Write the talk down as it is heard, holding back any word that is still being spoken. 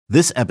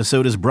This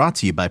episode is brought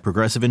to you by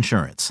Progressive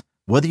Insurance.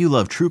 Whether you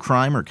love true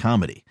crime or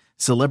comedy,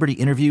 celebrity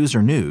interviews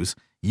or news,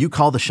 you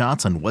call the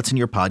shots on what's in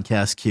your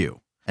podcast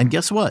queue. And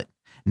guess what?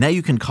 Now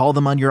you can call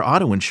them on your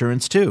auto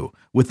insurance too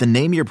with the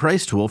Name Your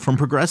Price tool from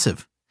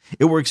Progressive.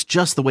 It works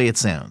just the way it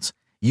sounds.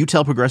 You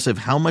tell Progressive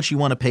how much you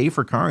want to pay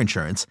for car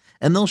insurance,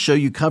 and they'll show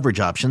you coverage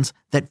options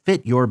that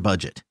fit your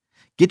budget.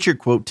 Get your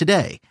quote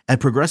today at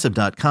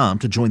Progressive.com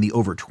to join the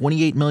over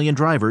 28 million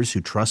drivers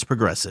who trust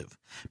Progressive.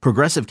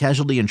 Progressive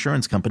Casualty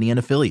Insurance Company and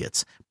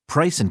Affiliates.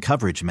 Price and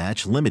coverage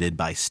match limited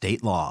by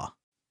state law.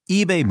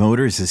 eBay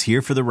Motors is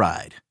here for the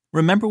ride.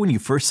 Remember when you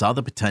first saw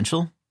the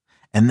potential?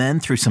 And then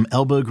through some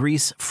elbow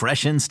grease,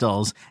 fresh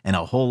installs, and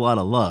a whole lot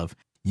of love,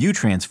 you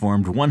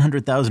transformed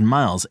 100,000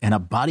 miles and a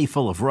body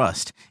full of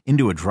rust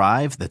into a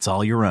drive that's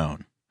all your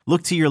own.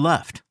 Look to your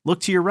left.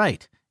 Look to your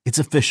right. It's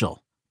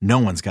official. No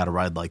one's got a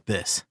ride like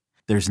this.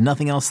 There's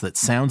nothing else that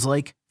sounds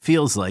like,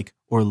 feels like,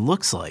 or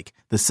looks like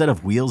the set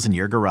of wheels in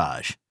your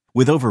garage.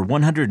 With over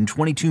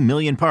 122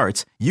 million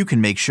parts, you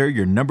can make sure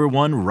your number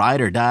one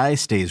ride or die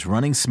stays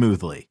running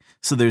smoothly.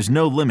 So there's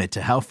no limit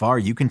to how far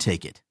you can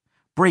take it.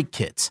 Brake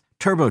kits,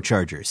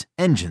 turbochargers,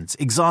 engines,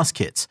 exhaust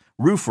kits,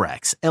 roof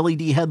racks,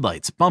 LED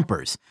headlights,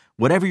 bumpers,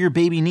 whatever your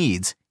baby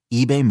needs,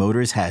 eBay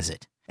Motors has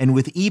it. And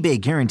with eBay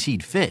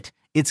Guaranteed Fit,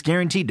 it's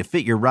guaranteed to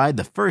fit your ride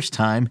the first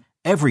time,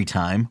 every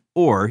time,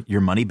 or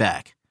your money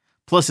back.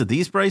 Plus, at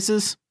these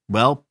prices,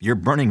 well, you're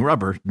burning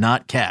rubber,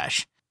 not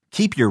cash.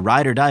 Keep your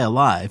ride or die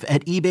alive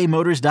at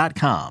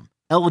ebaymotors.com.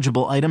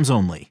 Eligible items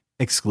only.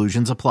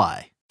 Exclusions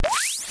apply.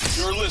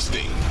 You're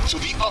listening to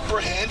the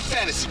Upper Hand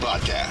Fantasy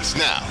Podcast.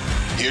 Now,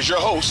 here's your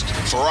host,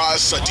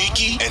 Faraz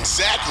Siddiqui and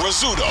Zach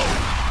Rizzuto.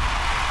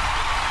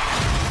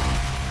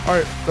 All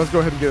right, let's go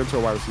ahead and get into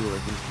our wide receiver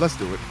rankings.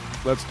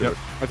 Let's do it.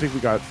 I think we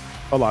got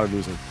a lot of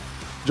news in.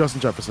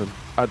 Justin Jefferson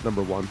at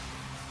number 1.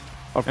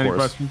 Any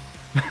questions?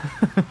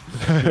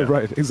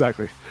 Right,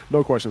 exactly.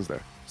 No questions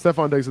there.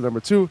 Stephon Diggs at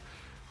number 2.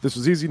 This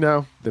was easy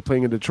now. They're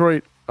playing in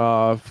Detroit.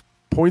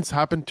 Points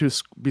happen to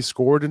be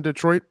scored in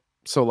Detroit.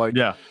 So,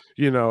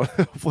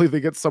 hopefully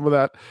they get some of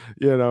that,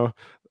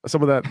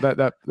 some of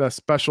that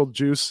special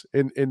juice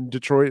in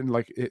Detroit. And,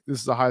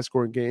 this is a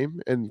high-scoring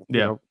game. And,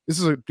 this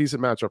is a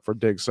decent matchup for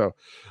Diggs. So,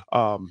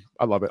 I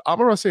love it.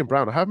 Amon-Ra St.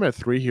 Brown, I have him at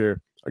 3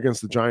 here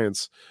against the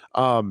Giants.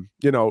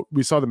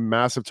 We saw the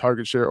massive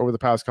target share over the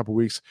past couple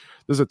weeks.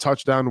 There's a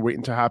touchdown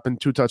waiting to happen,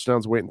 2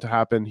 touchdowns waiting to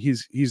happen.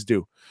 He's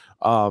due.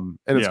 And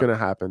it's going to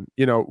happen.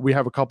 We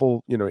have a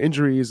couple,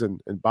 injuries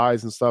and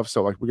buys and stuff.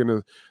 So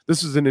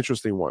this is an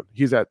interesting one.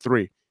 He's at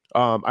 3.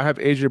 I have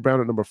AJ Brown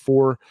at number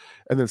 4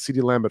 and then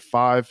CeeDee Lamb at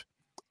 5.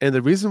 And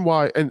the reason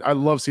why, and I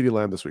love CeeDee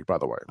Lamb this week, by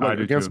the way,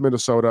 against too.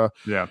 Minnesota,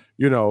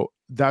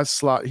 that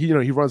slot,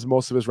 he runs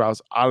most of his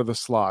routes out of the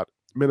slot.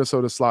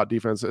 Minnesota's slot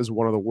defense is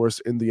one of the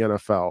worst in the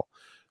NFL.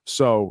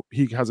 So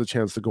he has a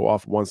chance to go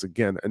off once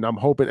again. And I'm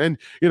hoping, and,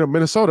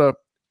 Minnesota,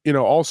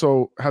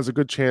 also has a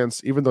good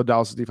chance, even though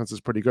Dallas' defense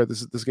is pretty good.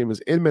 This game is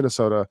in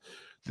Minnesota.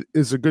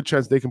 There's a good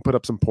chance they can put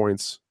up some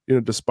points,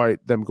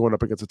 despite them going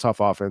up against a tough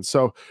offense.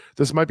 So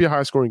this might be a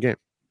high scoring game.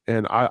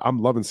 And I'm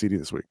loving CD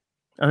this week.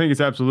 I think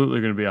it's absolutely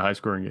going to be a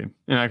high-scoring game.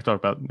 And I can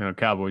talk about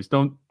Cowboys.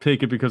 Don't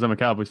take it because I'm a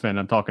Cowboys fan.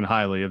 I'm talking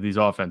highly of these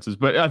offenses.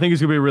 But I think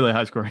it's going to be a really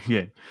high-scoring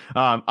game.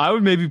 I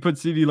would maybe put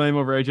CeeDee Lamb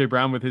over A.J.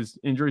 Brown with his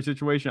injury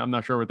situation. I'm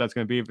not sure what that's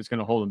going to be, if it's going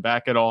to hold him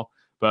back at all.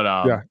 But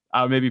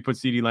I would maybe put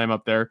CeeDee Lamb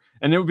up there.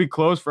 And it would be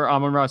close for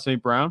Amon-Ra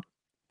St. Brown.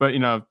 But,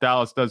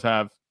 Dallas does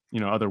have,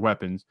 other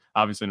weapons,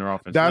 obviously, in their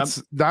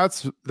offense.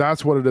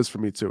 That's what it is for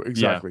me, too.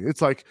 Exactly. Yeah.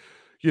 It's like,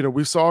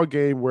 we saw a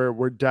game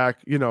where Dak,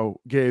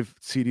 gave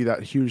CD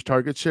that huge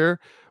target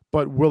share,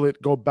 but will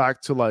it go back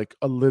to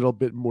a little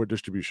bit more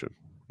distribution?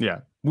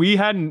 Yeah. We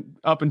hadn't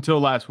up until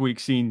last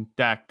week seen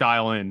Dak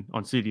dial in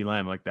on CeeDee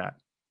Lamb like that,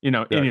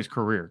 in his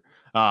career.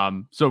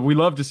 So we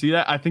love to see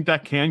that. I think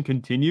that can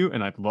continue,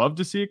 and I'd love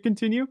to see it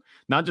continue,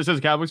 not just as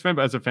a Cowboys fan,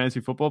 but as a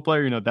fantasy football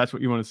player. That's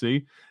what you want to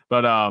see.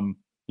 But,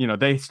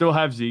 they still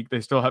have Zeke.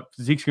 Zeke's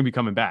going to be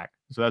coming back.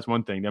 So that's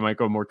one thing. They might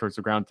go more towards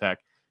the ground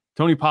attack.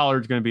 Tony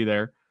Pollard's going to be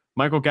there.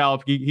 Michael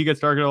Gallup, he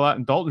gets targeted a lot.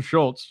 And Dalton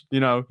Schultz, he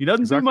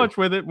doesn't do much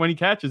with it when he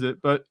catches it,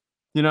 but,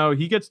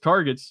 he gets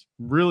targets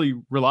really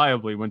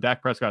reliably when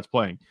Dak Prescott's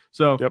playing.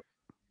 So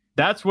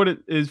that's what it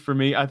is for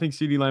me. I think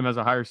CeeDee Lamb has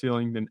a higher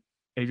ceiling than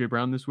A.J.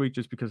 Brown this week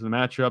just because of the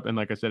matchup. And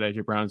like I said,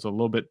 A.J. Brown is a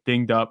little bit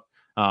dinged up.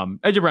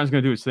 A.J. Brown's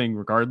going to do his thing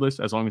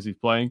regardless, as long as he's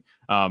playing.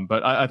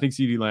 But I think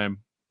CeeDee Lamb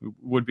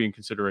would be in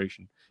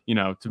consideration,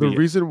 the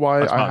reason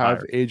why I have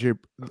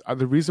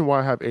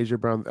AJ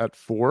Brown at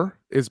 4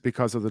 is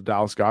because of the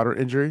Dallas Goedert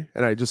injury.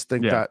 And I just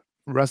think that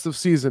rest of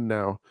season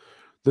now,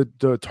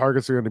 the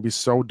targets are going to be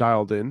so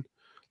dialed in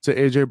to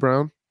AJ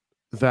Brown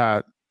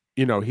that,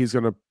 he's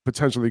going to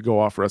potentially go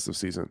off rest of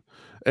season.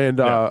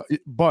 And, I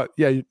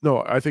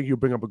think you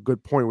bring up a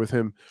good point with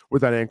him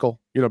with that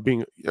ankle,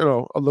 being,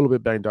 a little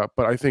bit banged up.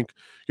 But I think,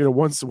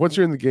 once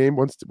you're in the game,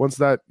 once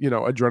that,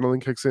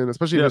 adrenaline kicks in,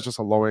 especially if it's just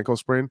a low ankle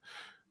sprain,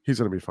 he's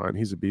going to be fine.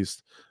 He's a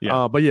beast.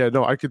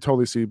 I could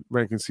totally see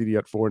ranking CD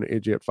at 4 and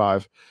AJ at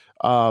 5.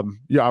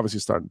 You're obviously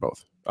starting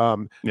both.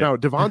 Now,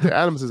 Devontae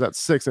Adams is at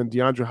 6 and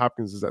DeAndre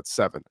Hopkins is at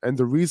 7. And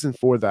the reason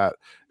for that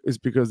is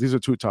because these are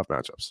two tough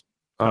matchups.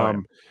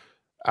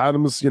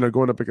 Adams,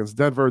 going up against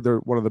Denver, they're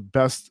one of the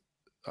best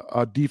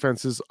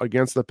defenses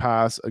against the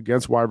pass,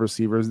 against wide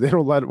receivers. They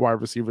don't let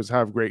wide receivers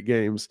have great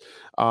games.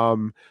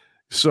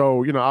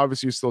 So,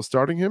 obviously you're still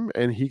starting him,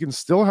 and he can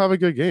still have a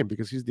good game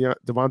because he's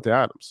Devontae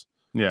Adams.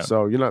 Yeah.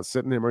 So you're not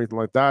sitting him or anything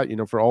like that.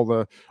 For all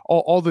the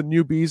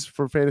newbies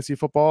for fantasy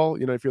football,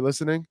 if you're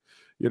listening,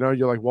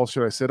 you're like, well,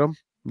 should I sit him?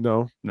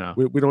 No.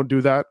 We don't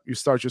do that. You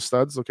start your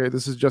studs. Okay.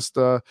 This is just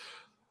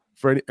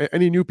for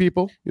any new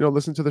people,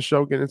 listen to the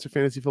show, get into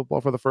fantasy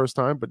football for the first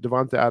time. But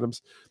Devontae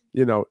Adams,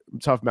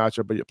 tough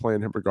matchup, but you're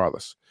playing him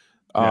regardless.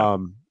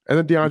 And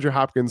then DeAndre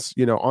Hopkins,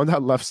 on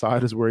that left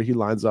side is where he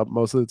lines up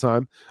most of the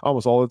time,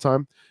 almost all the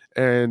time.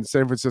 And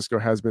San Francisco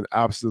has been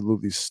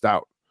absolutely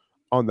stout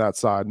on that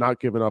side, not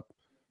giving up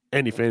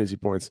any fantasy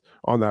points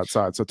on that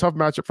side. So tough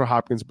matchup for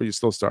Hopkins, but you're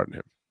still starting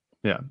him.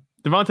 Yeah.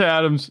 Devontae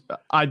Adams,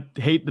 I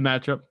hate the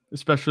matchup,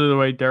 especially the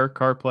way Derek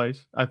Carr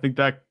plays. I think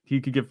that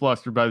he could get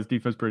flustered by this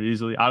defense pretty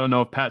easily. I don't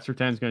know if Pat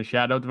Surtain's going to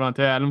shadow Devontae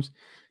Adams.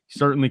 He's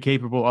certainly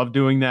capable of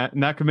doing that,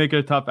 and that could make it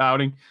a tough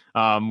outing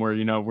where,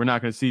 we're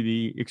not going to see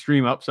the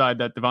extreme upside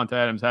that Devontae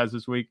Adams has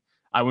this week.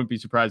 I wouldn't be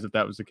surprised if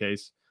that was the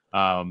case.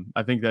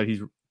 I think that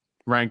his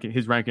ranking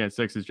at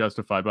 6 is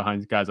justified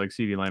behind guys like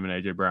CeeDee Lamb and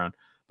A.J. Brown.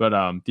 But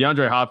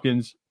DeAndre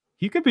Hopkins,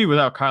 he could be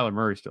without Kyler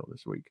Murray still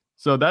this week.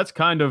 So that's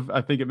kind of,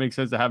 I think it makes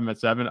sense to have him at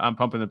 7. I'm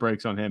pumping the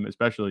brakes on him,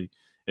 especially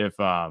if,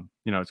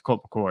 it's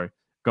Colt McCoy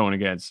going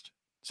against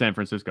San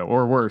Francisco,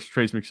 or worse,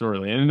 Trace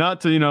McSorley. And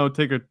not to,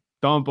 take a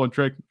dump on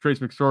Trace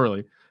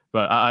McSorley,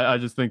 but I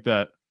just think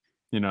that,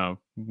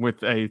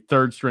 with a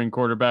third string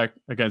quarterback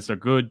against a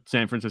good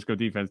San Francisco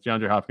defense,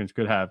 DeAndre Hopkins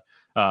could have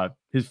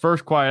his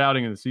first quiet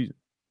outing of the season.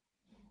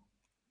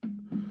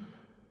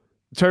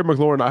 Terry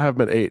McLaurin, I have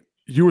him at 8.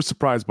 You were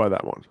surprised by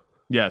that one.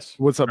 Yes.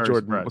 What's up,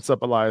 Jordan? Surprised. What's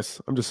up,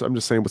 Elias? I'm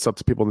just saying what's up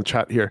to people in the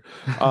chat here.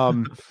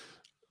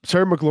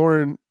 Terry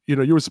McLaurin,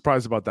 you were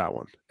surprised about that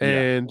one.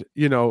 And,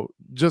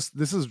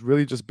 this is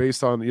really just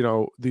based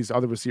on, these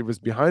other receivers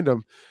behind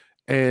him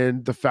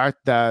and the fact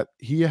that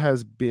he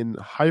has been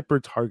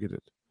hyper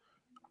targeted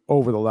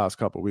over the last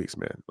couple of weeks,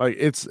 man. Like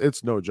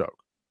it's no joke.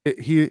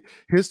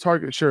 His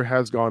target share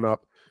has gone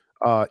up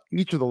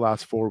each of the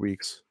last 4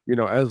 weeks.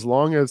 As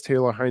long as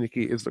Taylor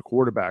Heinicke is the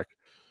quarterback,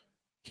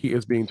 he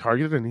is being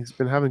targeted, and he's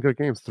been having good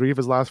games. 3 of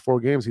his last 4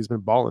 games, he's been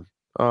balling.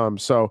 And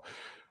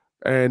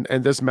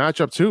this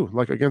matchup too,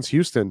 like against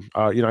Houston,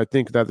 I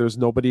think that there's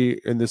nobody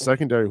in this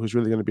secondary who's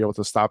really going to be able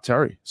to stop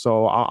Terry.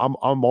 So I'm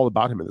all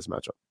about him in this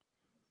matchup.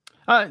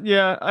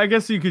 Yeah, I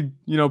guess you could,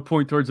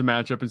 point towards the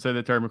matchup and say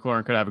that Terry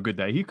McLaurin could have a good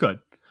day. He could.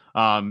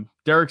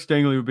 Derek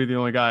Stingley would be the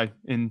only guy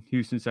in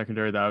Houston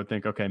secondary that I would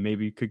think, okay,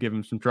 maybe could give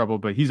him some trouble,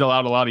 but he's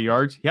allowed a lot of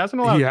yards. He hasn't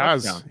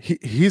allowed.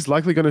 He's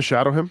likely going to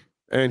shadow him.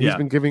 And he's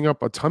been giving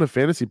up a ton of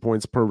fantasy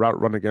points per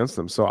route run against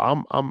him. So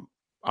I'm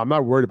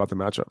not worried about the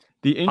matchup.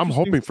 I'm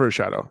hoping for a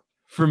shadow.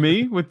 For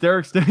me, with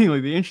Derek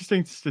Stingley, the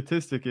interesting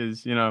statistic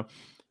is,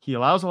 he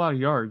allows a lot of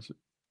yards,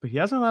 but he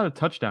hasn't allowed a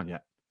touchdown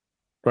yet.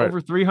 Right.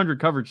 Over 300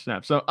 coverage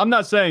snaps. So I'm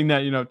not saying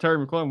that,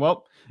 Terry McLaurin,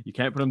 well, you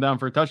can't put him down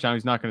for a touchdown.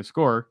 He's not going to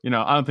score. I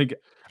don't think.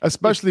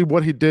 Especially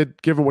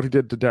given what he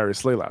did to Darius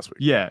Slay last week.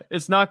 Yeah,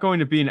 it's not going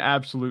to be an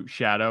absolute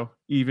shadow,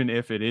 even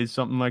if it is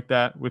something like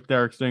that with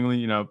Derek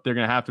Stingley. They're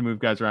going to have to move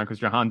guys around because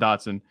Jahan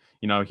Dotson,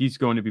 he's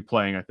going to be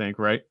playing, I think,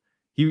 right?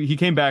 He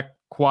came back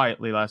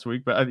quietly last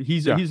week, but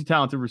he's a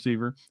talented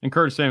receiver. And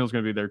Curtis Samuel's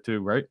going to be there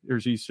too, right? Or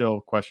is he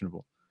still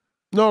questionable?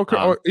 No,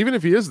 even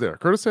if he is there,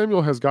 Curtis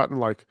Samuel has gotten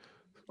like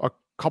a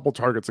couple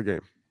targets a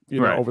game.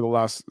 Over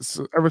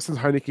the ever since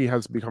Heinicke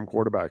has become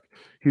quarterback,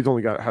 he's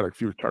only had a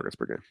few targets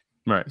per game.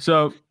 Right.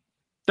 So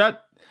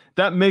that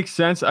makes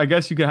sense. I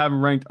guess you could have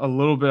him ranked a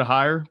little bit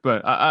higher,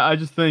 but I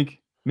just think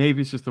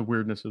maybe it's just the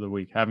weirdness of the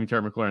week. Having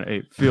Terry McLaurin at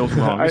 8 feels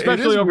wrong.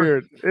 Especially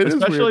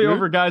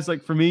over guys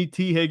like, for me,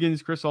 T.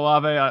 Higgins, Chris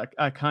Olave,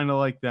 I kind of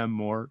like them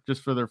more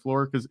just for their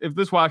floor. Because if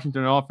this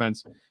Washington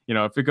offense,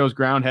 if it goes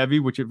ground heavy,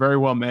 which it very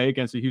well may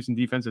against the Houston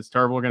defense, it's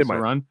terrible against the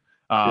run.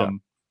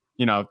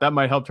 That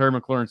might help Terry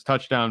McLaurin's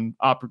touchdown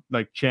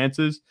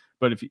chances.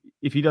 But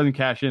if he doesn't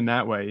cash in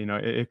that way,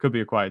 it could be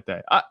a quiet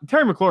day.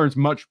 Terry McLaurin's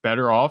much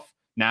better off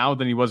now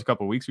than he was a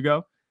couple of weeks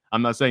ago.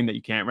 I'm not saying that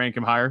you can't rank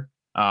him higher.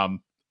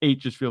 8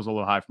 just feels a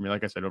little high for me.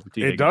 Like I said, over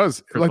T. Higgins. It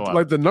does.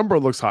 Like the number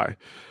looks high.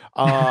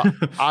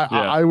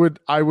 I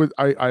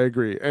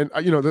agree. And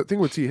the thing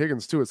with T.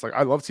 Higgins too, it's like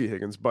I love T.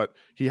 Higgins, but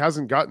he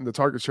hasn't gotten the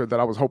target share that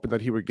I was hoping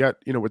that he would get.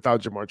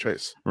 Without Jamar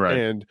Chase. Right.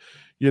 And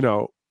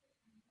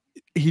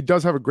he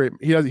does have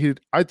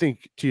I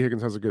think T.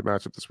 Higgins has a good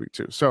matchup this week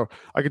too. So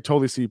I could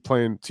totally see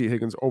playing T.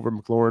 Higgins over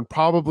McLaurin,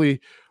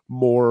 probably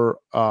more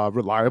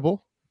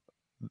reliable,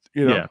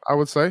 I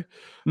would say.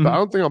 Mm-hmm. But I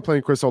don't think I'm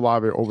playing Chris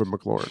Olave over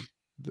McLaurin.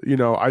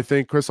 I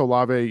think Chris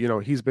Olave,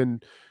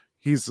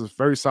 he's a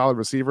very solid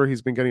receiver.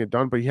 He's been getting it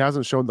done, but he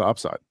hasn't shown the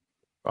upside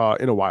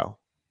in a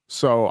while.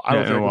 So I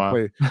don't think I can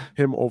play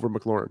him over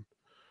McLaurin.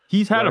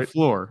 He's had a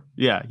floor.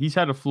 Yeah, he's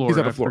had a floor. He's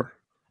had a floor.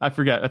 I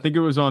forget. I think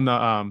it was on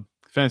the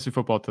Fantasy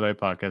Football Today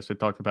podcast, they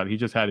talked about he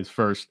just had his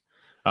first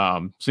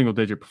single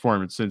digit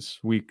performance since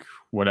week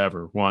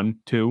whatever, 1,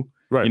 2.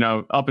 Right. You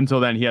know, up until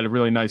then he had a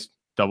really nice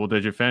double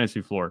digit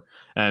fantasy floor.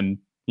 And,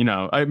 you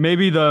know,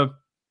 maybe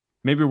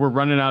we're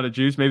running out of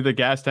juice. Maybe the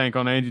gas tank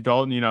on Andy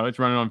Dalton, you know, it's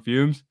running on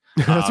fumes.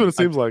 That's what it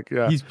seems like.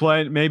 Yeah. He's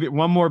playing maybe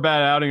one more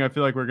bad outing. I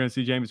feel like we're going to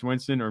see Jameis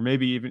Winston, or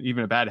maybe even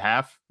a bad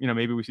half. You know,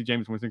 maybe we see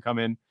Jameis Winston come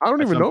in. I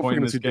don't even know if we're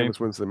going to see Jameis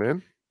Winston,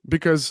 man,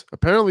 because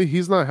apparently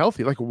he's not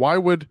healthy. Like, why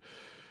would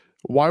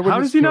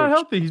how is he not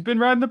healthy? He's been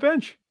riding the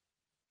bench.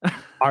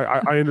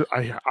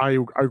 I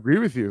agree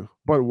with you,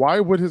 but why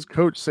would his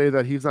coach say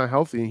that he's not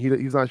healthy and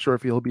he's not sure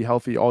if he'll be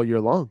healthy all year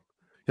long?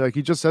 Like,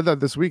 he just said that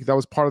this week. That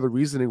was part of the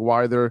reasoning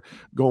why they're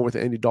going with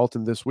Andy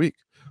Dalton this week.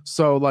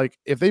 So, like,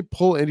 if they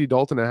pull Andy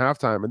Dalton at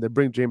halftime and they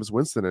bring Jameis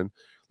Winston in,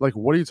 like,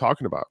 what are you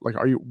talking about? Like,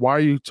 why are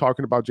you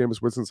talking about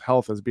Jameis Winston's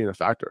health as being a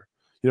factor?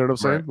 You know what I'm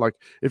saying? Right. Like,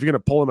 if you're going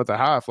to pull him at the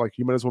half, like,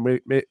 you might as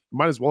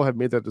well have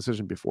made that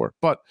decision before.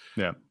 But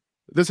yeah,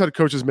 this head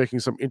coach is making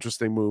some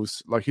interesting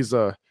moves. Like, he's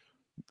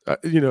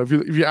you know, if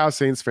you ask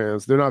Saints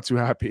fans, they're not too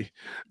happy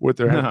with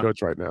their head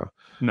coach right now.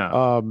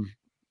 No.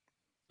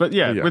 But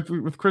yeah,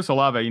 with Chris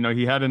Olave, you know,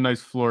 he had a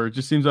nice floor. It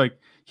just seems like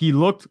he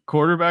looked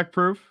quarterback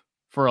proof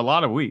for a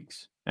lot of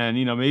weeks. And,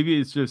 you know,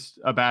 maybe it's just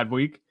a bad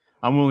week.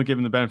 I'm willing to give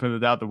him the benefit of the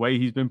doubt the way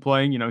he's been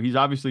playing. You know, he's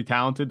obviously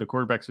talented. The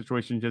quarterback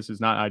situation just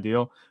is not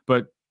ideal.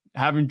 But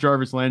having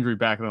Jarvis Landry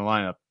back in the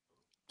lineup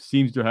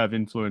seems to have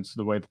influenced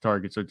the way the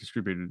targets are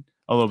distributed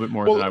a little bit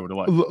more than I would have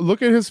liked.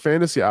 Look at his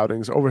fantasy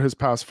outings over his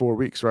past 4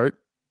 weeks, right?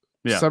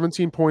 Yeah.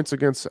 17 points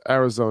against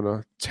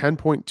Arizona,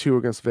 10.2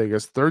 against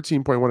Vegas,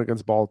 13.1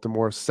 against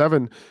Baltimore,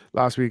 7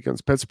 last week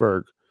against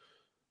Pittsburgh.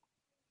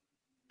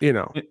 You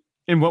know,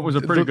 in what was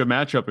a pretty good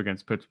matchup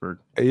against Pittsburgh.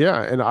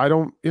 Yeah, and I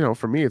don't, you know,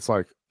 for me, it's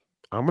like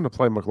I'm going to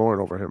play McLaurin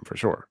over him for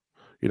sure.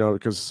 You know,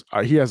 because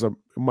he has a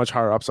much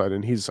higher upside,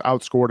 and he's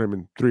outscored him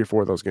in 3 or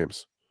 4 of those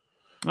games.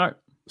 All right,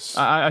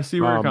 I see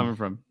where you're coming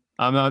from.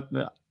 I'm not.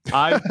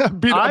 I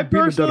beat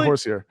a dead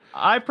horse here.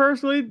 I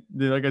personally,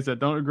 like I said,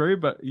 don't agree.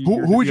 But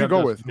who would you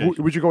go with?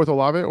 Would you go with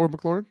Olave or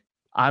McLaurin?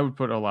 I would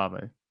put Olave.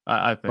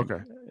 I think.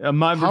 Okay.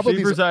 My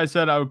receivers, I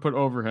said I would put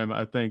over him.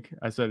 I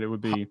said it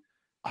would be.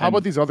 How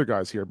about these other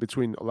guys here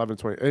between 11 and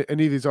 20?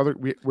 Any of these other,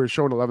 we're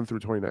showing 11 through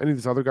 29. Any of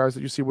these other guys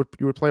that you see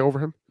you would play over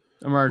him?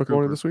 Amari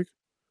Cooper this week?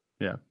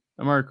 Yeah,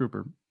 Amari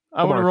Cooper.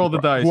 I want to roll the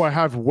dice. Who I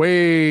have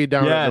way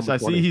down. Yes, I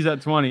see he's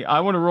at 20. I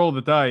want to roll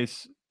the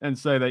dice and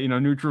say that, you know,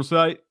 neutral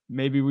site,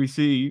 maybe we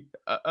see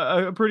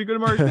a pretty good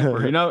Amari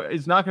Cooper. You know,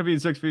 it's not going to be in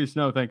 6 feet of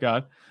snow, thank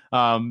God.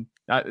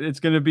 It's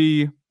going to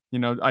be, you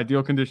know,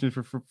 ideal conditions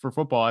for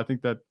football. I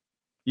think that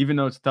even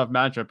though it's a tough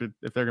matchup,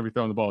 if they're going to be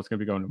throwing the ball, it's going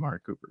to be going to Amari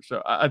Cooper.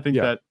 So I think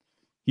that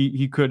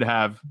he could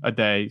have a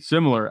day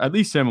at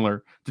least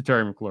similar to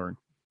Terry McLaurin.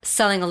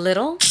 Selling a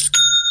little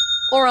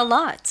or a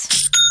lot?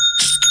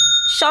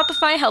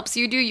 Shopify helps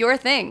you do your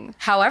thing,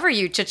 however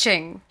you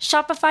cha-ching.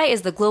 Shopify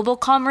is the global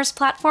commerce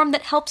platform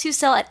that helps you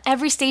sell at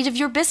every stage of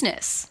your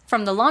business.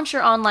 From the launch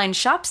your online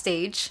shop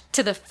stage,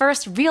 to the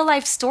first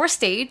real-life store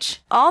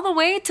stage, all the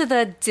way to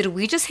the did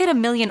we just hit 1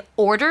 million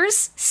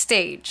orders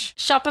stage.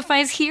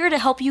 Shopify's here to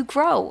help you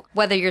grow.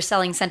 Whether you're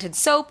selling scented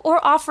soap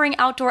or offering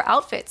outdoor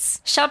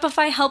outfits,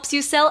 Shopify helps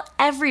you sell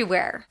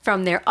everywhere.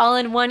 From their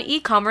all-in-one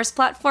e-commerce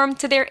platform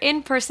to their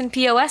in-person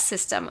POS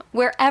system,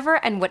 wherever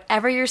and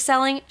whatever you're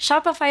selling,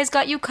 Shopify's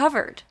got you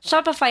covered.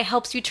 Shopify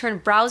helps you turn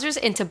browsers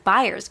into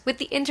buyers with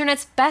the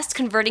internet's best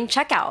converting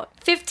checkout.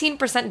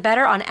 15%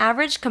 better on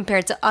average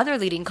compared to other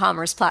leading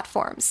commerce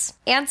platforms.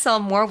 And sell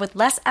more with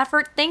less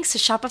effort thanks to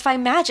Shopify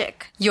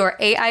Magic, your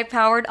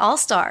AI-powered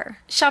all-star.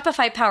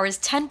 Shopify powers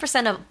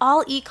 10% of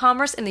all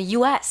e-commerce in the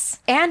US.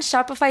 And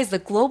Shopify is the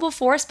global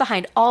force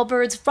behind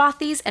Allbirds,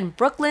 Rothy's, and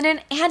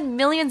Brooklinen, and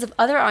millions of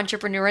other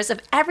entrepreneurs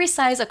of every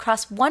size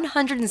across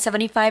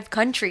 175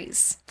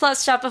 countries.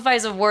 Plus,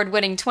 Shopify's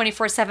award-winning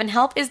 24/7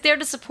 help is there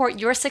to support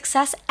your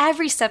success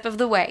every step of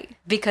the way.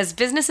 Because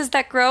businesses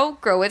that grow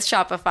with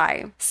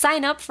Shopify.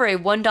 Sign up for a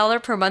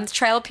 $1 per month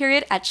trial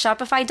period at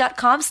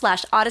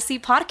shopify.com/Odyssey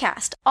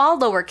Podcast, all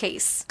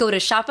lowercase. Go to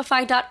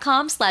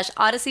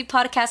shopify.com/Odyssey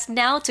Podcast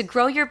now to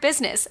grow your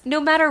business, no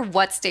matter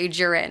what stage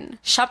you're in.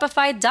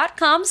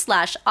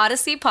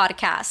 Shopify.com/Odyssey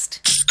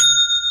Podcast.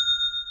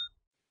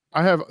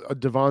 I have a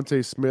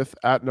Devontae Smith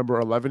at number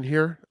 11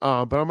 here,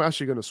 but I'm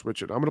actually going to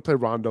switch it. I'm going to play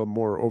Rondale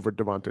Moore over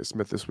Devontae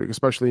Smith this week,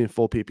 especially in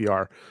full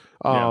PPR.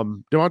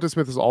 Devontae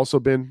Smith has also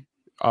been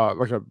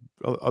like a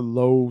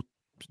low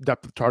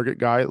depth of target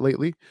guy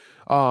lately.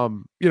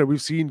 You know,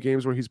 we've seen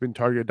games where he's been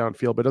targeted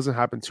downfield, but it doesn't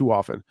happen too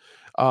often.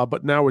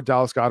 But now with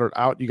Dallas Goedert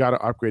out, you got to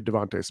upgrade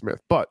Devontae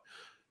Smith. But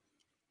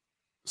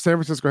San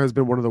Francisco has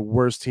been one of the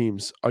worst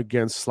teams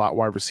against slot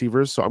wide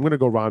receivers, so I'm going to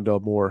go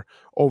Rondale Moore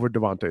over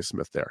Devontae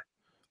Smith there.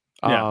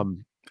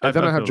 And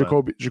then I have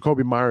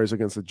Jacoby Myers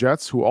against the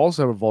Jets, who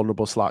also have a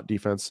vulnerable slot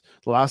defense.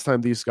 The last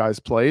time these guys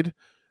played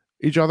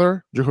each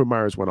other, Jacoby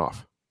Myers went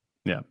off.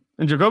 Yeah.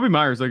 And Jacoby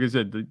Myers, like I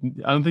said,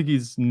 I don't think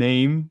his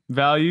name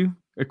value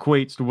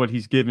equates to what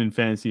he's given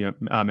fantasy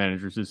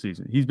managers this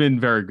season. He's been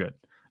very good.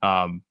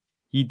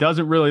 he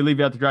doesn't really leave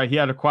you out to dry. He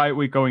had a quiet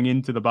week going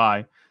into the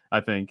bye, I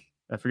think.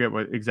 I forget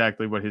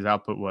exactly what his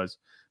output was,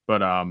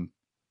 but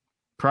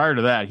prior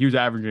to that, he was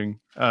averaging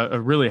a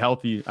really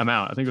healthy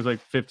amount. I think it was like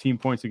 15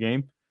 points a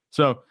game.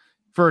 So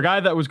for a guy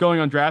that was going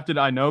undrafted,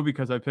 I know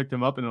because I picked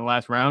him up in the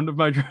last round of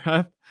my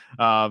draft.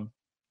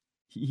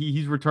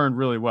 He's returned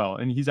really well,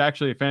 and he's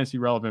actually a fantasy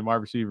relevant wide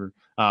receiver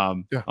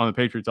on the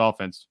Patriots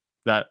offense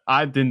that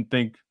I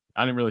didn't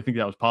really think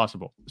that was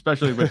possible,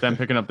 especially with them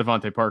picking up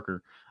Devontae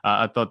Parker.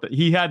 I thought that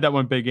he had that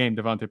one big game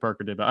Devontae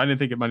Parker did, but I didn't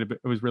think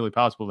it was really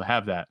possible to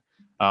have that,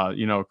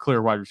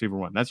 clear wide receiver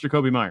one. That's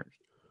Jacoby Myers.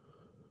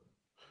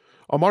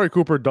 Amari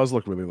Cooper does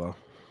look really low.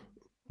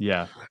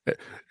 Yeah.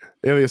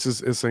 Alias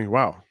is saying,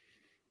 wow,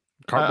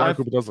 Amari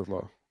Cooper does look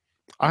low.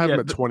 I have him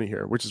at 20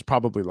 here, which is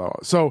probably low.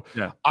 So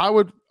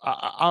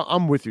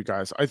I'm with you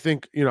guys. I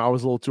think, I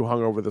was a little too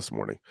hungover this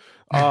morning.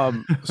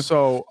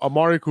 So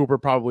Amari Cooper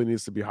probably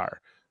needs to be higher.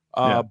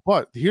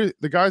 But here,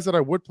 the guys that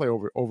I would play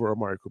over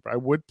Amari Cooper, I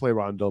would play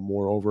Rondell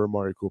Moore over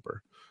Amari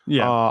Cooper.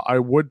 Yeah. I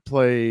would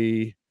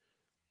play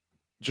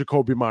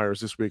Jacoby Myers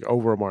this week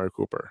over Amari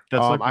Cooper.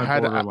 That's like my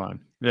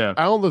borderline. Yeah.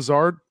 Alan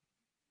Lazard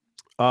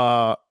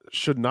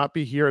should not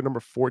be here at number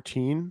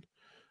 14.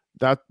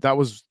 That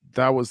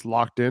was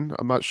locked in.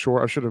 I'm not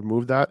sure. I should have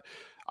moved that.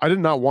 I did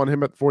not want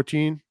him at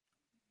 14.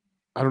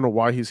 I don't know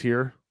why he's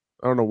here.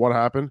 I don't know what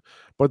happened.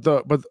 But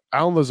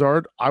Alan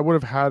Lazard, I would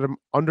have had him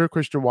under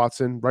Christian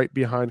Watson, right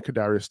behind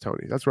Kadarius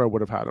Toney. That's where I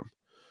would have had him.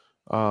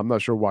 I'm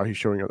not sure why he's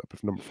showing up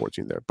at number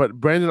 14 there. But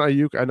Brandon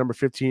Ayuk at number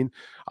 15,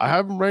 I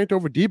have him ranked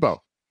over Debo.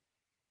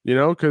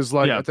 Because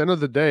at the end of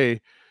the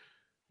day,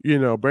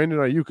 Brandon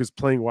Ayuk is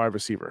playing wide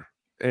receiver,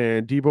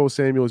 and Debo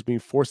Samuel is being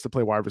forced to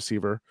play wide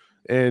receiver.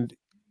 And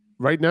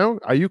right now,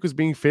 Ayuk is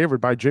being favored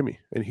by Jimmy,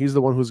 and he's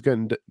the one who's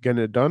getting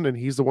it done, and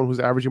he's the one who's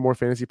averaging more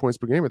fantasy points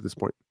per game at this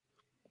point.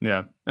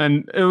 Yeah,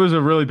 and it was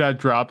a really bad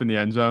drop in the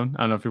end zone.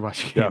 I don't know if you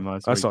watched the game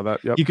last week. I saw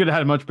that. Yep. He could have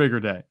had a much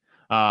bigger day.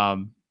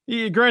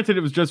 Granted,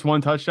 it was just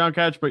one touchdown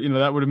catch, but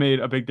that would have made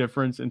a big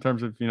difference in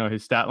terms of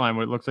his stat line,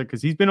 what it looks like,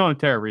 because he's been on a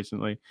tear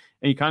recently,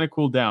 and he kind of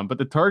cooled down. But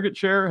the target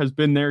share has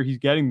been there. He's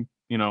getting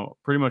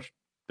pretty much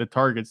the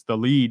targets, the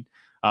lead,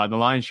 the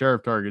lion's share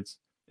of targets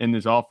in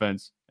this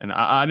offense. And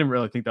I didn't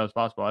really think that was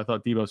possible. I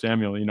thought Debo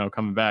Samuel,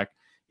 coming back,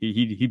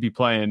 he'd be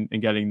playing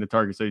and getting the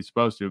targets that he's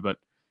supposed to. But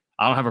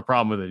I don't have a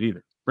problem with it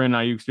either.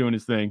 Brandon Ayuk's doing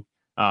his thing.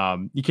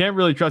 You can't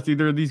really trust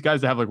either of these guys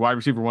to have like wide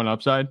receiver one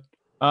upside.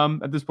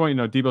 At this point,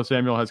 Debo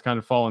Samuel has kind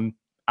of fallen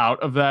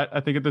out of that,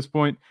 I think, at this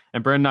point.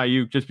 And Brandon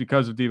Ayuk, just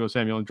because of Debo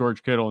Samuel and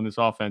George Kittle in this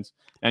offense,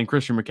 and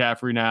Christian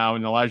McCaffrey now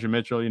and Elijah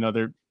Mitchell,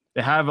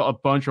 they have a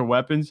bunch of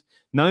weapons.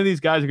 None of these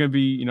guys are going to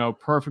be,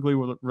 perfectly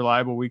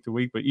reliable week to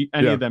week, but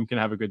any of them can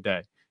have a good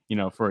day,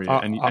 for you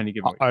any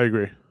given week.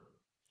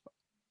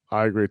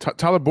 I agree.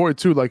 Tyler Boyd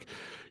too.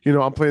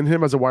 I'm playing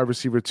him as a wide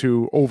receiver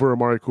too over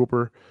Amari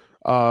Cooper.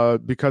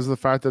 Because of the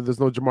fact that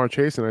there's no Jamar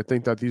Chase, and I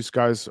think that these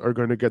guys are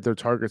going to get their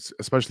targets,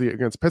 especially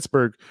against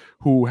Pittsburgh,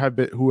 who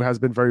has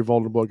been very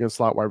vulnerable against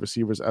slot wide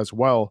receivers as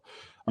well.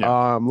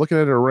 Yeah. Looking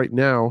at it right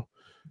now,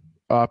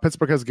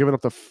 Pittsburgh has given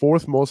up the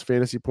fourth most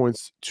fantasy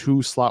points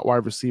to slot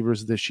wide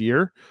receivers this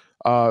year.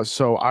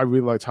 So I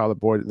really like Tyler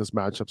Boyd in this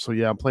matchup. So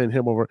yeah, I'm playing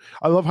him over.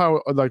 I love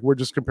how we're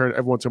just comparing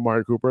everyone to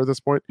Amari Cooper at this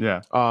point.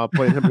 Yeah,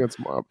 playing him against.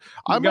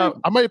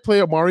 I might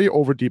play Amari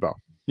over Debo.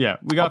 Yeah,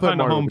 we got to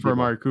find a home for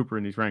Amari Cooper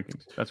in these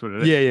rankings. That's what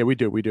it is. Yeah, we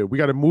do. We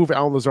got to move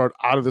Alan Lazard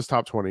out of this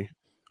top 20.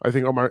 I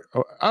think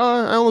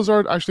Alan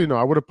Lazard, actually, no,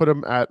 I would have put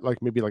him at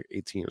maybe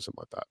 18 or something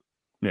like that.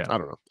 Yeah. I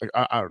don't know.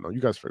 I don't know.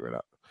 You guys figure it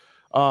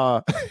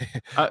out.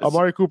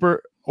 Amari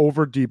Cooper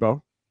over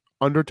Debo,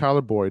 under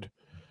Tyler Boyd,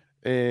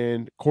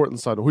 and Courtland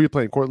Sutton. Who are you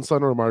playing, Courtland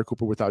Sutton or Amari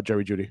Cooper without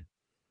Jerry Jeudy?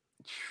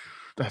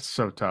 That's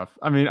so tough.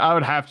 I mean, I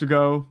would have to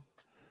go.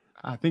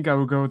 I think I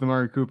would go with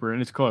Amari Cooper,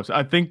 and it's close.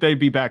 I think they'd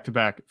be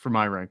back-to-back for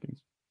my rankings.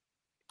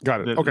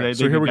 Got it. Okay,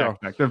 so here we go.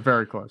 They're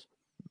very close.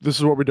 This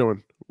is what we're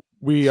doing.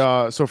 We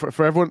so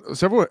for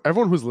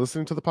everyone who's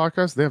listening to the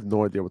podcast, they have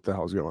no idea what the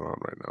hell's going on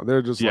right now.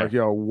 They're just like,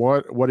 yo,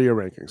 what are your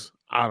rankings?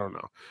 I don't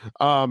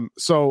know.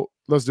 So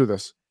let's do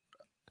this.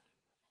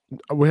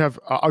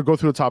 I'll go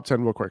through the top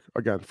 10 real quick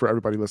again for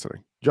everybody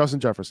listening. Justin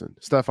Jefferson,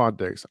 Stephon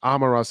Diggs,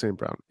 Amon-Ra St.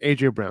 Brown,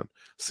 AJ Brown,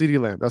 CeeDee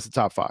Lamb. That's the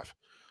top 5.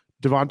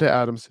 Devontae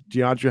Adams,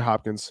 DeAndre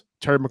Hopkins,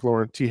 Terry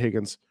McLaurin, T.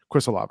 Higgins,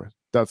 Chris Olave.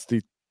 That's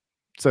the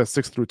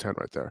 6 through 10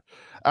 right there.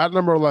 At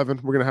number 11,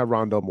 we're going to have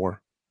Rondell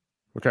Moore.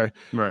 Okay.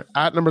 Right.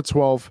 At number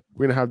 12,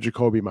 we're going to have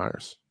Jacoby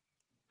Myers.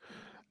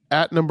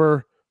 At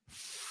number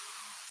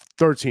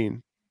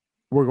 13,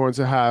 we're going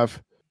to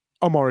have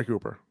Amari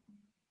Cooper.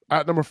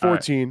 At number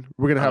 14,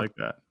 we're going to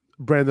have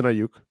Brandon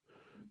Ayuk.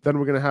 Then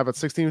we're going to have at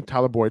 16,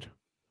 Tyler Boyd,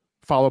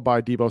 followed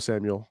by Debo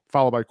Samuel,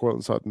 followed by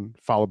Courtland Sutton,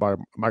 followed by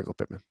Michael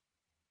Pittman.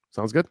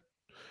 Sounds good?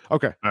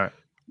 Okay. All right.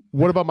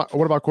 What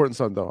about Courtland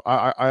Sutton though?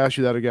 I asked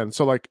you that again.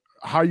 So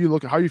how are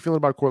you feeling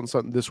about Courtland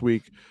Sutton this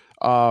week?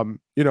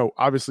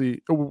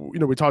 Obviously,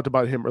 we talked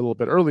about him a little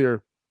bit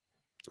earlier,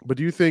 but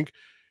do you think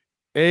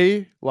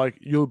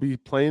you'll be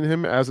playing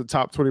him as a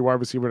top 20 wide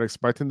receiver and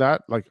expecting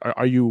that?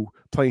 Are you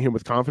playing him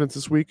with confidence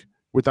this week?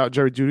 without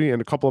Jerry Jeudy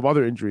and a couple of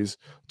other injuries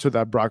to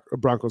that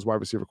Broncos wide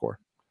receiver core?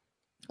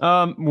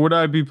 Would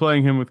I be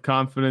playing him with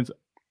confidence?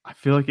 I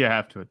feel like you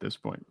have to at this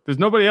point. There's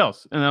nobody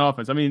else in that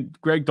offense. I mean,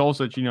 Greg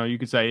Dulcich, you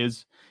could say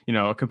is,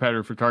 a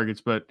competitor for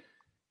targets, but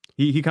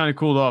he kind of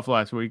cooled off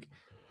last week.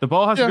 The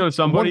ball has to go to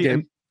somebody.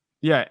 And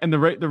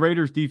the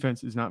Raiders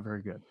defense is not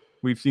very good.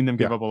 We've seen them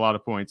give up a lot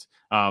of points.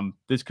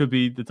 This could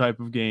be the type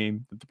of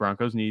game that the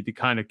Broncos need to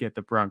kind of get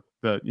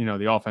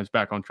the offense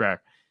back on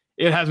track.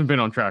 It hasn't been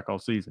on track all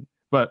season,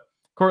 but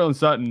Courtland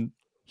Sutton,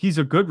 he's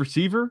a good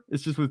receiver.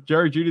 It's just with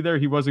Jerry Jeudy there,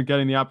 he wasn't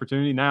getting the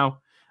opportunity. Now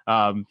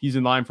he's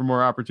in line for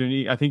more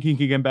opportunity. I think he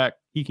can get back.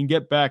 He can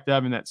get back to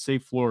having that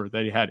safe floor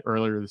that he had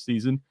earlier this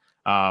season.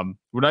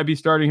 Would I be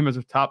starting him as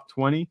a top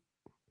 20?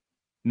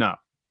 No.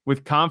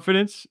 With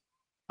confidence,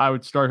 I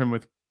would start him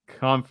with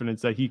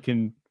confidence that he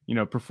can,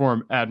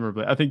 perform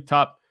admirably. I think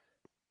top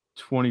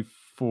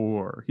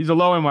 24. He's a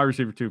low end wide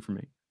receiver too for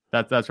me.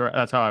 That's right.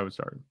 That's how I would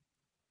start him.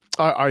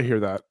 I hear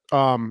that.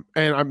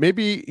 And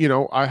maybe,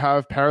 I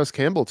have Paris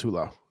Campbell too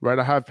low, right?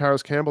 I have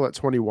Paris Campbell at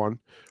 21.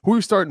 Who are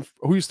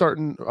you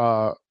starting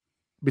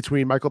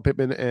between Michael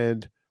Pittman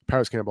and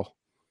Paris Campbell?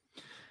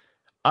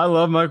 I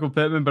love Michael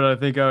Pittman, but I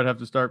think I would have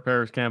to start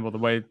Paris Campbell the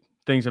way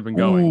things have been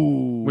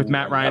going with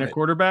Matt Ryan at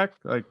quarterback.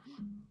 Like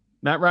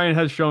Matt Ryan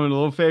has shown a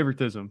little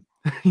favoritism,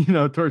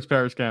 towards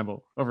Paris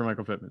Campbell over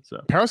Michael Pittman.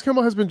 So Paris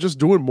Campbell has been just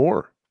doing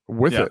more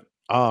with it.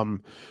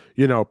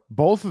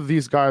 Both of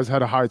these guys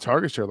had a high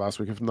target share last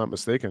week, if I'm not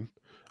mistaken.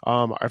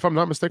 If I'm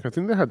not mistaken, I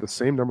think they had the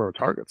same number of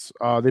targets.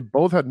 They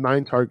both had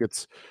 9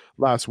 targets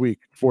last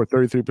week for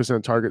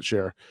 33% target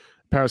share.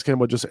 Paris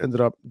Campbell just ended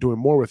up doing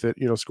more with it,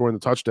 scoring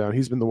the touchdown.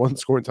 He's been the one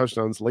scoring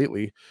touchdowns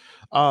lately.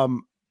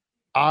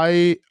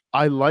 I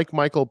like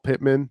Michael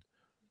Pittman,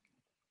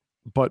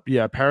 but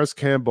Paris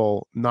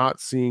Campbell not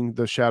seeing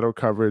the shadow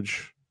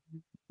coverage,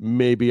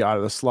 maybe out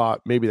of the slot,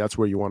 maybe that's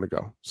where you want to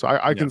go. So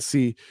I can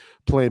see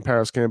playing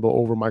Paris Campbell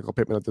over Michael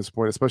Pittman at this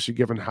point, especially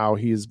given how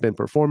he's been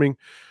performing.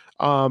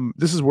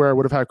 This is where I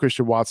would have had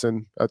Christian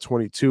Watson at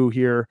 22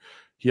 here.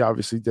 He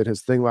obviously did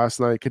his thing last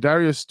night.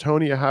 Kadarius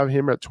Toney, I have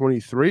him at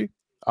 23.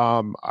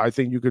 I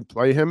think you could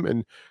play him,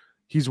 and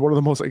he's one of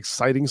the most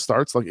exciting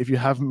starts. Like if you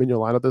have him in your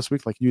lineup this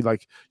week, you're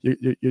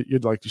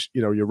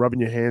rubbing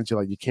your hands.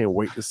 You're like, you can't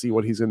wait to see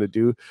what he's going to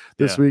do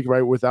this week,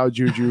 right? Without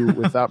Juju,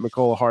 without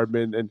Mecole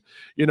Hardman. And,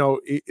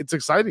 it's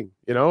exciting,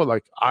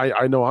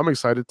 I know I'm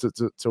excited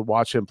to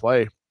watch him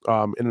play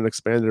in an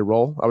expanded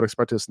role. I would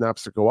expect his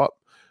snaps to go up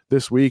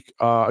this week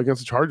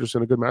against the Chargers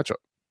in a good matchup.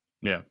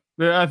 Yeah.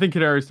 I think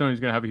Kadarius Toney is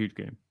going to have a huge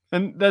game.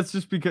 And that's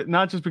just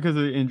not just because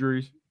of the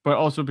injuries, but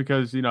also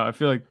because, I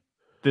feel like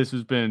this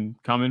has been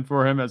coming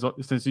for him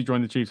since he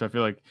joined the Chiefs. I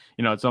feel like,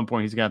 at some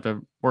point he's got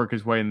to work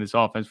his way in this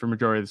offense for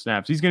majority of the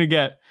snaps. He's going to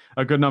get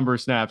a good number of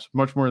snaps,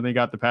 much more than he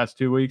got the past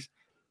 2 weeks.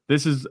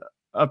 This is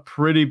a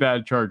pretty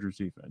bad Chargers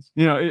defense.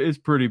 It's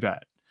pretty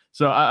bad.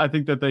 So I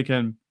think that they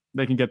can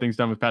get things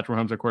done with Patrick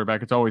Mahomes at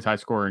quarterback. It's always high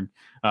scoring.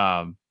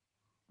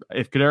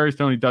 If Kadarius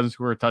Toney doesn't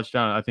score a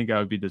touchdown, I think I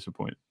would be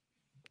disappointed.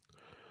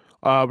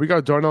 We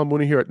got Darnell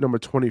Mooney here at number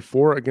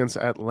 24 against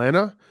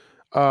Atlanta.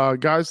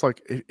 Guys,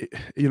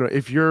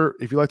 if you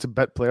like to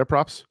bet player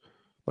props,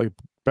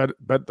 bet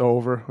the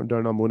over on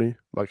Darnell Mooney.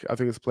 I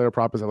think his player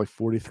prop is at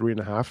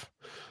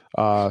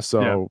 43.5.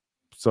 So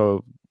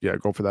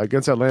go for that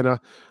against Atlanta.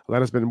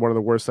 Atlanta's been one of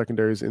the worst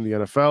secondaries in the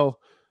NFL.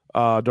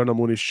 Darnell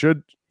Mooney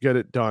should get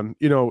it done.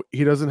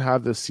 He doesn't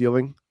have the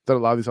ceiling that a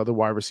lot of these other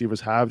wide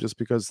receivers have, just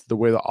because the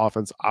way the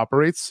offense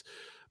operates.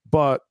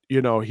 But,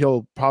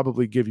 he'll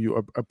probably give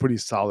you a pretty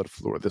solid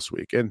floor this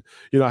week. And,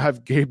 I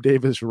have Gabe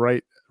Davis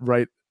right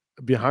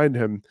behind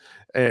him,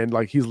 and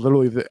he's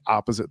literally the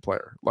opposite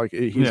player.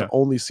 He's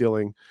only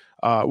ceiling.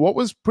 What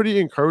was pretty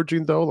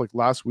encouraging though,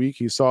 last week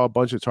he saw a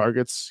bunch of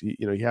targets. He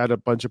had a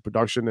bunch of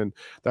production, and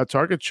that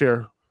target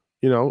share,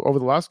 over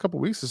the last couple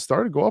of weeks has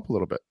started to go up a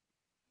little bit.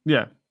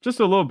 Yeah,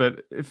 just a little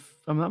bit. If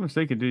I'm not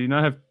mistaken,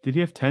 did he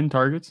have 10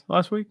 targets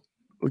last week?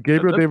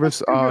 Gabriel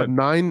Davis,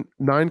 9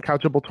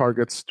 catchable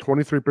targets,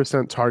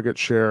 23% target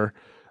share,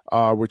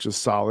 which is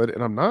solid.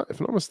 And if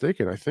I'm not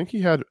mistaken, I think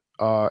he had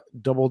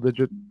double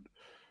digit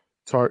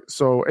target.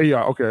 So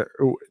okay.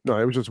 No,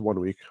 it was just 1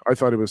 week. I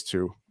thought it was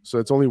 2. So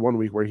it's only 1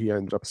 week where he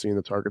ended up seeing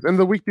the targets. And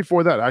the week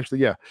before that,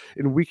 actually,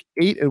 in week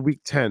 8 and week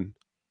 10,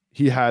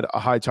 he had a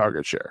high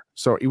target share.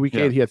 So in week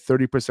 8, he had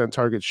 30%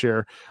 target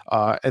share.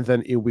 And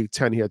then in week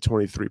 10, he had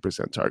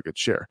 23% target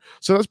share.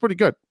 So that's pretty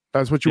good.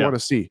 That's what you want to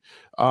see,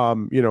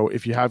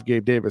 if you have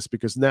Gabe Davis,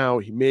 because now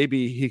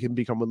he can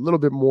become a little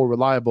bit more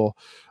reliable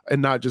and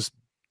not just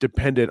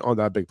dependent on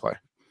that big play.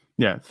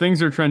 Yeah,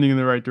 things are trending in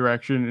the right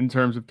direction in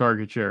terms of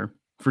target share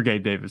for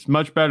Gabe Davis.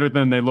 Much better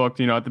than they looked,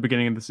 at the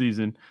beginning of the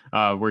season,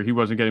 where he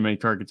wasn't getting many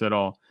targets at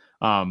all.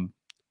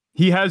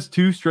 He has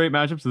 2 straight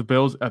matchups. The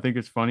Bills, I think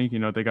it's funny,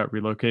 they got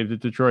relocated to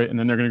Detroit, and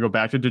then they're going to go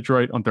back to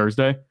Detroit on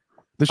Thursday.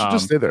 They should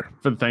just stay there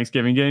for the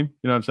Thanksgiving game.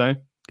 You know what I'm saying?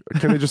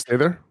 Can they just stay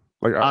there?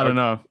 I don't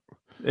know.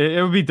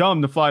 It would be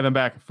dumb to fly them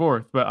back and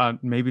forth,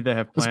 but maybe they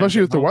have plans. Especially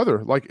with the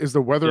weather. Is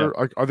the weather,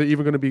 are they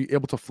even going to be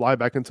able to fly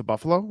back into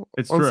Buffalo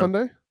on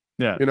Sunday?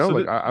 Yeah. You know,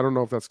 so I don't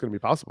know if that's going to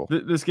be possible.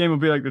 This game will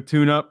be like the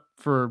tune-up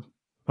for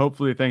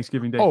hopefully a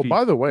Thanksgiving Day. Oh,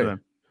 by the way,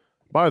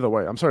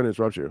 I'm sorry to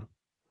interrupt you.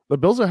 The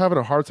Bills are having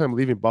a hard time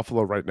leaving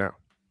Buffalo right now.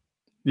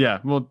 Yeah,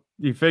 well,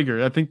 you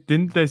figure. I think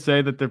didn't they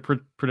say that they're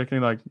predicting,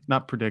 like,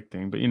 not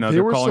predicting, but they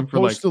they're were calling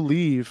supposed for to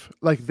leave.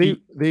 Like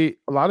they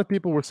a lot of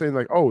people were saying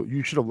like, oh,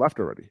 you should have left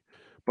already.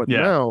 But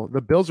now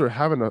the Bills are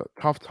having a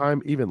tough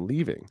time even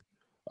leaving.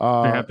 They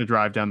have to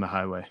drive down the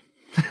highway.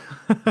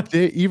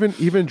 They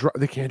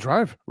they can't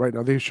drive right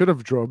now. They should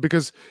have drove,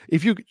 because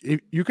if you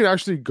could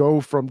actually go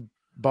from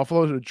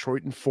Buffalo to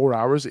Detroit in 4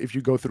 hours if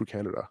you go through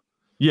Canada.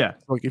 Yeah,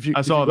 like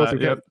I saw that.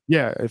 Canada,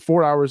 yeah,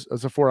 4 hours.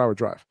 It's a 4-hour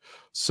drive.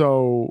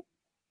 So,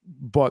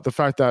 but the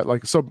fact that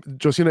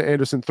Josina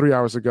Anderson 3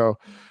 hours ago,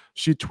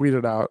 she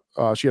tweeted out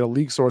she had a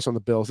league source on the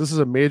Bills. This is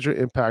a major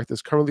impact.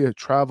 There's currently a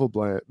travel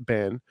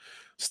ban.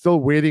 Still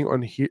waiting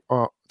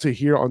to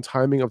hear on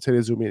timing of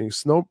today's Zoom meeting.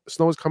 Snow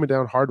is coming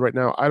down hard right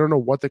now. I don't know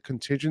what the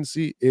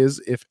contingency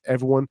is if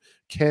everyone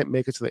can't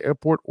make it to the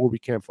airport or we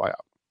can't fly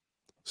out.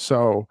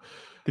 So,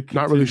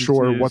 not really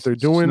sure what they're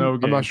doing. I'm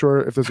not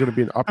sure if there's going to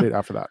be an update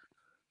after that.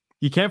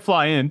 You can't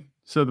fly in,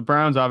 so the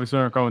Browns obviously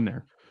aren't going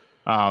there.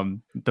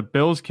 The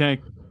Bills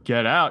can't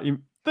get out.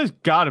 There's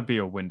got to be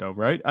a window,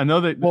 right? I know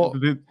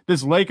that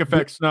this lake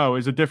effect snow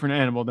is a different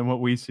animal than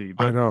what we see.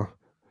 But, I know.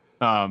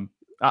 I'm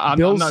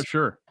not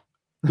sure.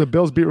 The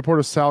Bills beat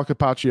reporter Sal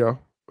Capaccio,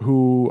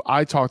 who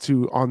I talked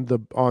to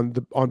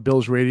on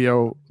Bills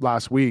radio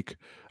last week,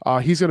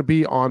 he's going to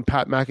be on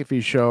Pat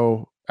McAfee's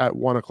show at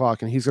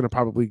 1:00, and he's going to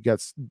probably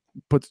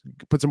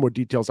put some more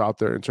details out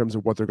there in terms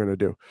of what they're going to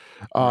do.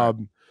 Right.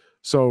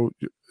 So,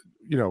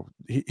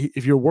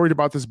 if you're worried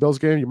about this Bills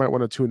game, you might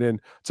want to tune in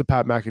to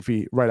Pat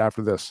McAfee right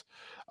after this.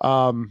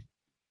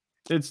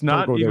 It's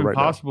not even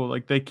possible.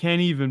 Like, they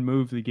can't even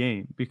move the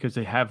game because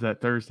they have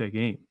that Thursday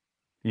game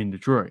in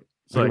Detroit.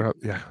 It's like,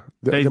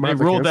 they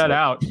ruled that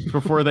out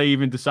before they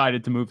even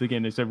decided to move the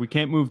game. They said, we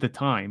can't move the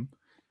time.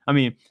 I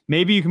mean,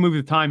 maybe you can move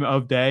the time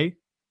of day,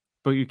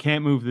 but you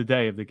can't move the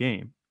day of the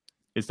game.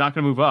 It's not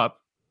going to move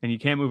up, and you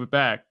can't move it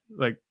back.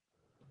 Like,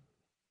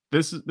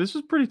 this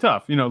is pretty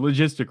tough,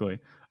 logistically.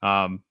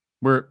 I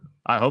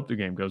hope the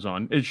game goes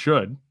on. It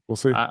should. We'll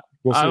see. I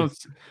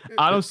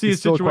don't see a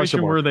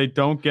situation where they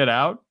don't get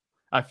out.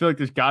 I feel like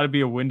there's got to be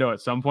a window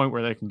at some point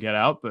where they can get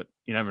out, but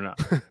you never know.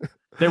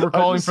 They were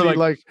calling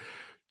for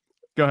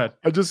go ahead.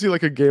 I just see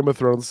like a Game of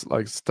Thrones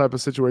type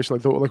of situation.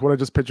 Like what I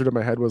just pictured in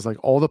my head was like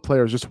all the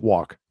players just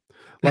walk.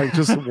 Like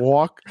just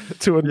walk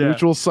to a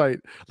neutral site.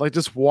 Like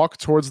just walk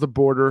towards the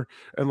border,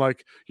 and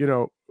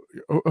who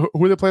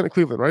are they playing at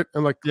Cleveland, right?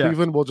 And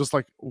Cleveland will just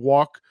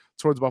walk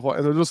towards Buffalo,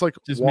 and they're just meet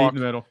in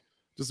the middle.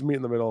 Just meet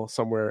in the middle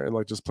somewhere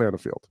and just play on the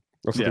field.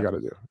 That's what they got to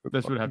do.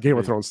 That's what Game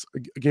of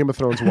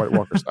Thrones White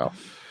Walker style.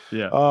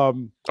 Yeah.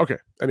 Okay.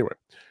 Anyway,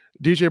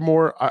 DJ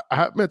Moore, I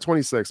have him at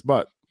 26,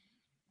 but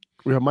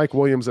we have Mike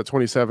Williams at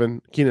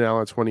 27, Keenan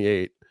Allen at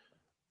 28.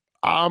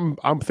 I'm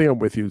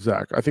with you,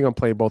 Zach. I think I'm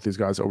playing both these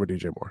guys over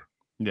DJ Moore.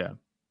 Yeah.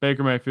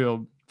 Baker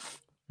Mayfield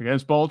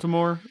against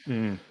Baltimore.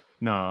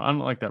 No, I don't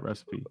like that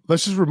recipe.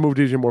 Let's just remove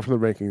DJ Moore from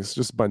the rankings.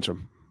 Just bench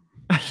him.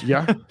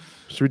 Yeah.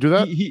 Should we do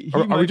that?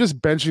 Are we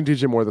just benching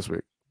DJ Moore this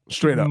week?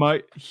 Straight up.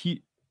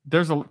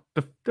 There's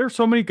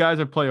so many guys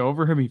that play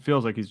over him. He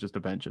feels like he's just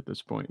a bench at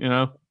this point,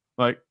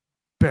 like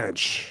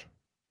bench.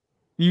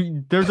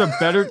 There's a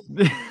better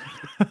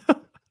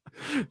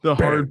the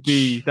hard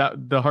B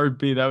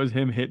that was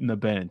him hitting the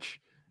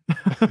bench.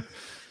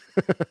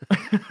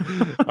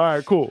 All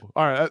right, cool.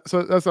 All right,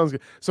 so that sounds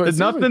good. So it's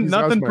nothing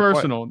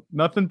personal.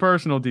 Nothing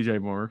personal,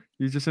 DJ Moore.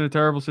 He's just in a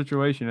terrible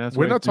situation.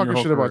 We're not talking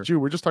shit about you.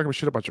 We're just talking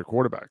shit about your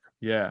quarterback.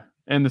 Yeah,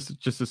 and this is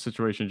just the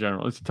situation in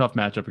general. It's a tough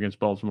matchup against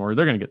Baltimore.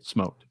 They're going to get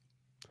smoked.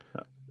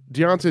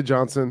 Deontay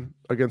Johnson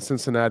against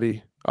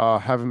Cincinnati.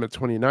 Have him at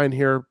 29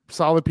 here.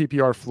 Solid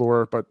PPR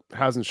floor, but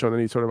hasn't shown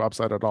any sort of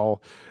upside at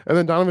all. And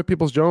then Donovan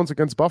Peoples-Jones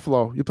against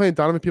Buffalo. You playing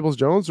Donovan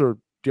Peoples-Jones or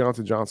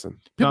Deontay Johnson?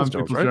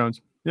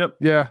 Peoples-Jones. Yep.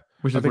 Yeah.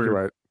 Which I is think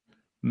weird.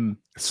 You're right.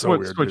 So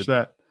weird. Switch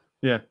that.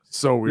 Yeah.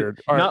 So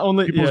weird. All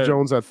right.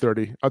 Peoples-Jones at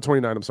 30.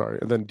 29, I'm sorry.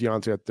 And then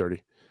Deontay at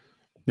 30.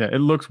 Yeah, it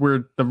looks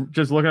weird.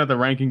 Just looking at the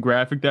ranking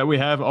graphic that we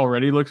have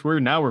already looks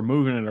weird. Now we're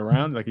moving it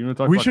around.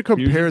 We should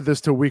compare this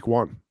to week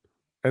 1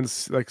 and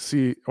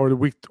see or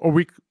week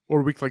 3.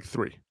 Or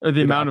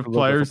the amount of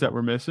players that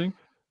we're missing.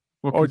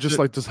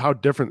 Just how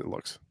different it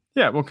looks.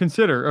 Yeah, well,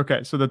 consider,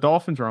 okay, so the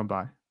Dolphins are on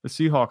bye. The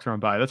Seahawks are on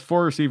bye. That's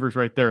 4 receivers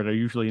right there. They're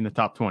usually in the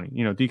top 20.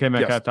 DK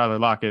Metcalf, yes. Tyler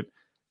Lockett,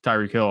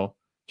 Tyreek Hill,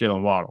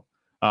 Jalen Waddle.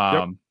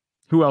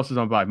 Who else is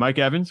on bye? Mike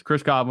Evans,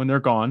 Chris Godwin, they're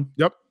gone.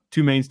 Yep.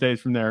 2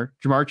 mainstays from there.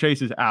 Jamar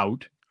Chase is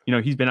out.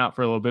 He's been out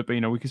for a little bit, but,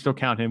 we can still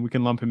count him. We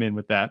can lump him in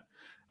with that.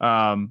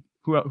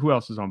 Who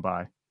else is on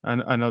bye?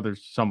 I know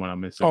there's someone I'm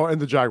missing. Oh,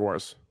 and the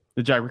Jaguars.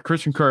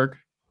 Christian Kirk,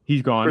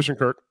 he's gone. Christian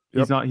Kirk.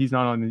 Yep. He's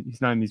not in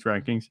these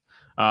rankings.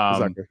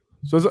 Exactly.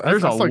 So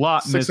there's a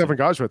lot 6-7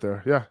 guys right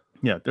there. Yeah.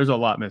 Yeah, there's a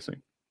lot missing.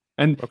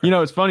 And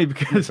it's funny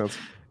because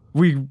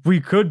we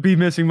could be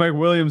missing Mike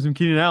Williams and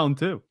Keenan Allen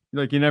too.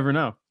 You never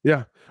know.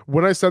 Yeah.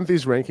 When I sent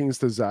these rankings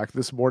to Zach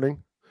this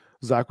morning,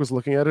 Zach was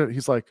looking at it.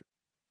 He's like,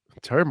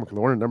 Terry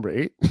McLaurin, number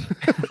 8.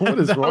 What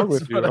is wrong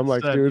with you? I'm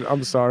like, dude,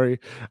 I'm sorry.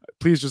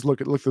 Please just look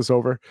this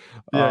over.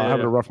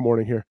 Having a rough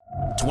morning here.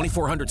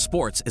 2400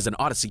 Sports is an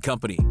Odyssey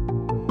company.